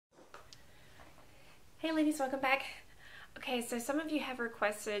Hey ladies, welcome back. Okay, so some of you have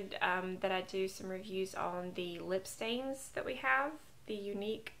requested that I do some reviews on the lip stains that we have, the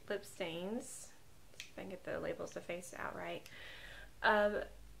Younique lip stains. See if I can get the labels to face out right.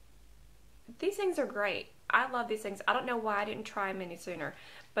 These things are great. I love these things. I don't know why I didn't try them any sooner,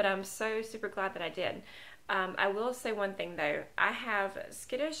 but I'm so super glad that I did. I will say one thing though. I have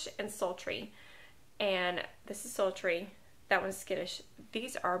Skittish and Sultry, and this is Sultry. That one's Skittish.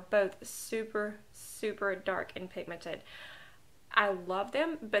 These are both super, super dark and pigmented. I love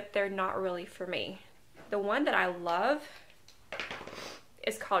them, but they're not really for me. The one that I love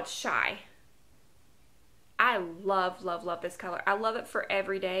is called Shy. I love, love, love this color. I love it for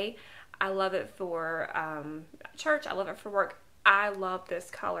every day. I love it for church. I love it for work. I love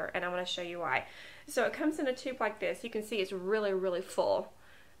this color, and I'm going to show you why. So it comes in a tube like this. You can see it's really, really full.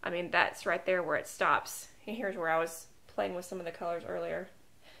 I mean, that's right there where it stops. And here's where I was playing with some of the colors earlier.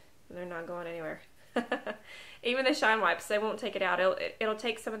 And they're not going anywhere. Even the shine wipes, they won't take it out. It'll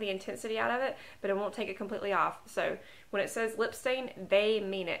take some of the intensity out of it, but it won't take it completely off. So when it says lip stain, they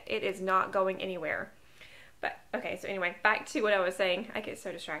mean it. It is not going anywhere. But okay, so anyway, back to what I was saying. I get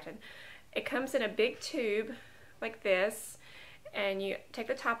so distracted. It comes in a big tube like this, and you take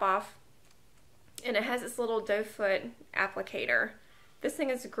the top off, and it has this little doe foot applicator. This thing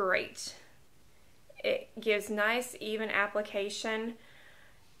is great. It gives nice, even application.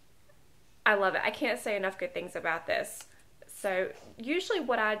 I love it. I can't say enough good things about this. So usually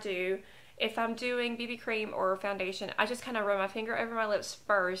what I do, if I'm doing BB cream or foundation, I just kind of run my finger over my lips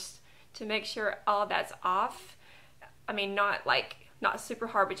first to make sure all that's off. I mean, not super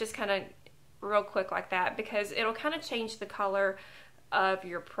hard, but just kind of real quick like that, because it'll kind of change the color of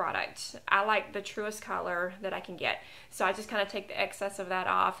your product. I like the truest color that I can get. So I just kind of take the excess of that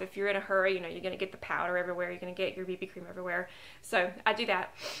off. If you're in a hurry, you know, you're going to get the powder everywhere. You're going to get your BB cream everywhere. So I do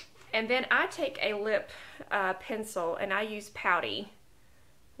that. And then I take a lip pencil, and I use Pouty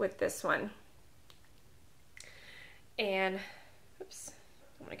with this one. And, oops,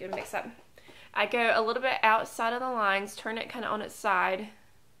 I'm going to get a mix up. I go a little bit outside of the lines, turn it kind of on its side.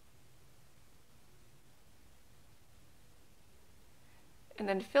 And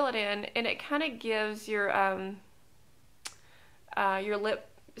then fill it in, and it kind of gives your lip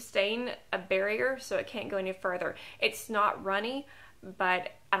stain a barrier so it can't go any further. It's not runny,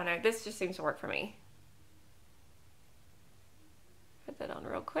 but I don't know, this just seems to work for me. Put that on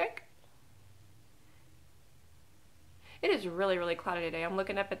real quick. It is really, really cloudy today. I'm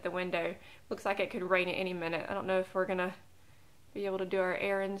looking up at the window. Looks like it could rain at any minute. I don't know if we're gonna be able to do our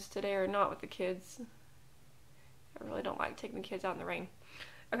errands today or not with the kids. I really don't like taking the kids out in the rain.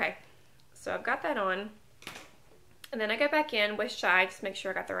 Okay, so I've got that on. And then I go back in with Shy, just make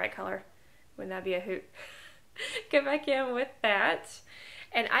sure I got the right color. Wouldn't that be a hoot? Go back in with that.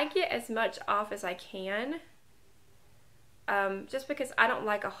 And I get as much off as I can. Just because I don't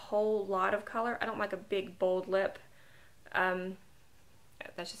like a whole lot of color. I don't like a big, bold lip.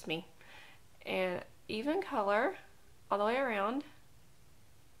 That's just me. And even color all the way around.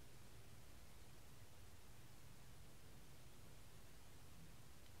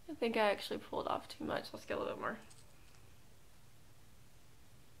 I think I actually pulled off too much. Let's get a little bit more.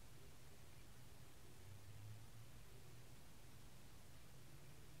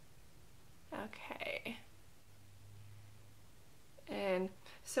 Okay. And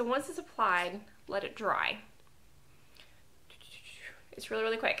so once it's applied, let it dry. It's really,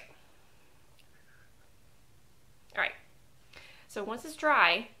 really quick. Alright. So once it's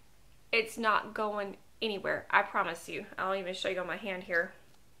dry, it's not going anywhere. I promise you. I'll even show you on my hand here.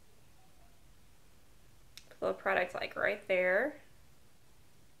 Little product like right there.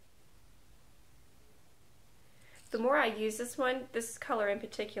 The more I use this one, this color in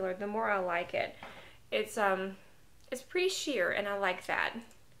particular, the more I like it. It's pretty sheer, and I like that.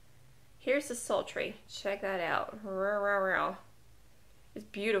 Here's the Sultry. Check that out. It's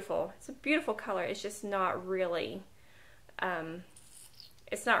beautiful. It's a beautiful color. It's just not really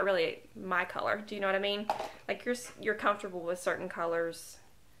it's not really my color. Do you know what I mean? Like you're comfortable with certain colors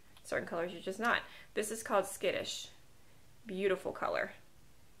you're just not. This is called Skittish. Beautiful color.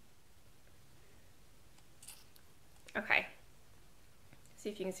 Okay. See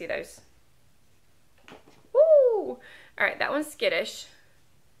if you can see those. Woo! Alright, that one's Skittish.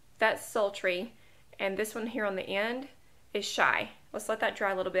 That's Sultry. And this one here on the end is Shy. Let's let that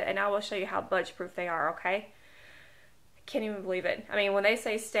dry a little bit, and I will show you how budge proof they are, okay? I can't even believe it. I mean, when they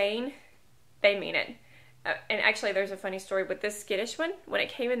say stain, they mean it. And actually, there's a funny story with this Skittish one. When it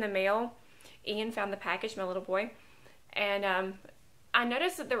came in the mail, Ian found the package, my little boy, and I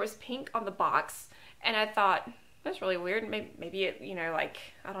noticed that there was pink on the box, and I thought, that's really weird. Maybe it, like,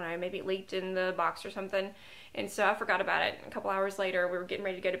 I don't know, maybe it leaked in the box or something. And so I forgot about it. A couple hours later, we were getting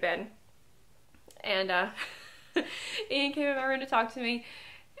ready to go to bed. And Ian came in my room to talk to me.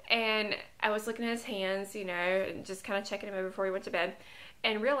 And I was looking at his hands, and just kind of checking him over before he went to bed.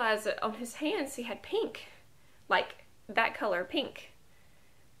 And realized that on his hands, he had pink. Like, that color, pink.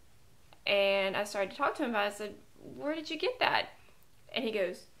 And I started to talk to him about it. I said, where did you get that? And he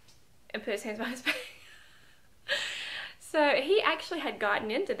goes, and put his hands behind his back. So he actually had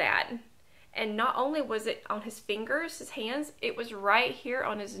gotten into that. And not only was it on his fingers, his hands, it was right here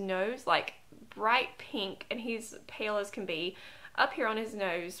on his nose, like bright pink, and he's pale as can be, up here on his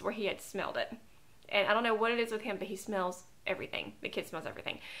nose where he had smelled it. And I don't know what it is with him, but he smells everything. The kid smells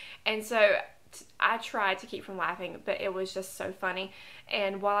everything. And so I tried to keep from laughing, but it was just so funny.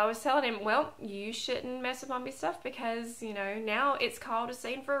 And while I was telling him, well, you shouldn't mess with mommy's stuff because, now it's called a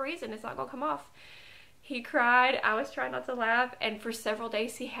stain for a reason. It's not going to come off. He cried. I was trying not to laugh. And for several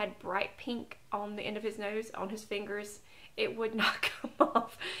days, he had bright pink on the end of his nose, on his fingers. It would not come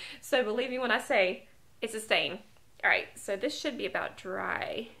off. So believe me when I say it's a stain. All right, so this should be about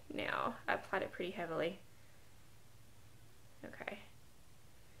dry now. I applied it pretty heavily. Okay.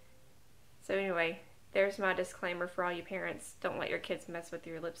 So anyway, there's my disclaimer for all you parents. Don't let your kids mess with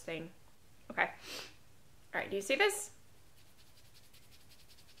your lip stain. Okay. All right, do you see this?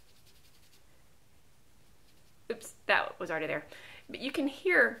 Oops, that was already there. But you can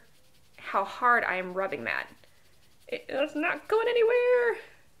hear how hard I am rubbing that. It's not going anywhere.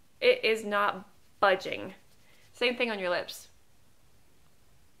 It is not budging. Same thing on your lips.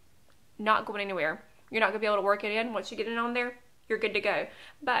 Not going anywhere. You're not going to be able to work it in. Once you get it on there, you're good to go.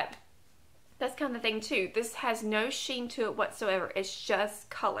 But that's kind of the thing too. This has no sheen to it whatsoever. It's just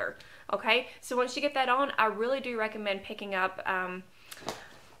color. Okay? So once you get that on, I really do recommend picking up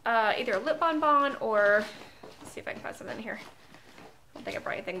either a lip bonbon or, let's see if I can find something in here. I don't think I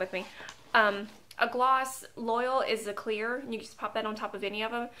brought anything with me. A gloss. Loyal is a clear. You just pop that on top of any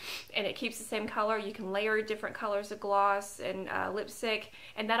of them and it keeps the same color. You can layer different colors of gloss and lipstick,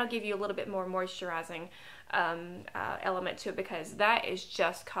 and that'll give you a little bit more moisturizing element to it because that is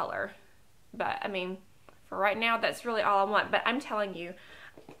just color. But I mean, for right now, that's really all I want. But I'm telling you,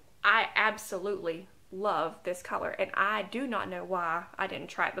 I absolutely love this color, and I do not know why I didn't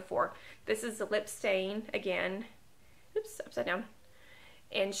try it before. This is the Lip Stain again. Oops, upside down.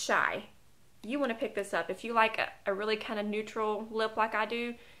 And Shy. You want to pick this up. If you like a really kind of neutral lip like I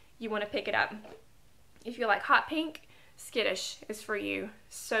do, you want to pick it up. If you like hot pink, Skittish is for you.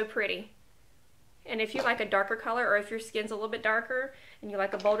 So pretty. And if you like a darker color, or if your skin's a little bit darker and you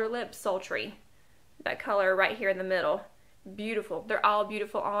like a bolder lip, Sultry. That color right here in the middle. Beautiful. They're all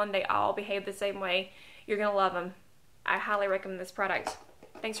beautiful on. They all behave the same way. You're going to love them. I highly recommend this product.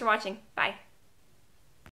 Thanks for watching. Bye.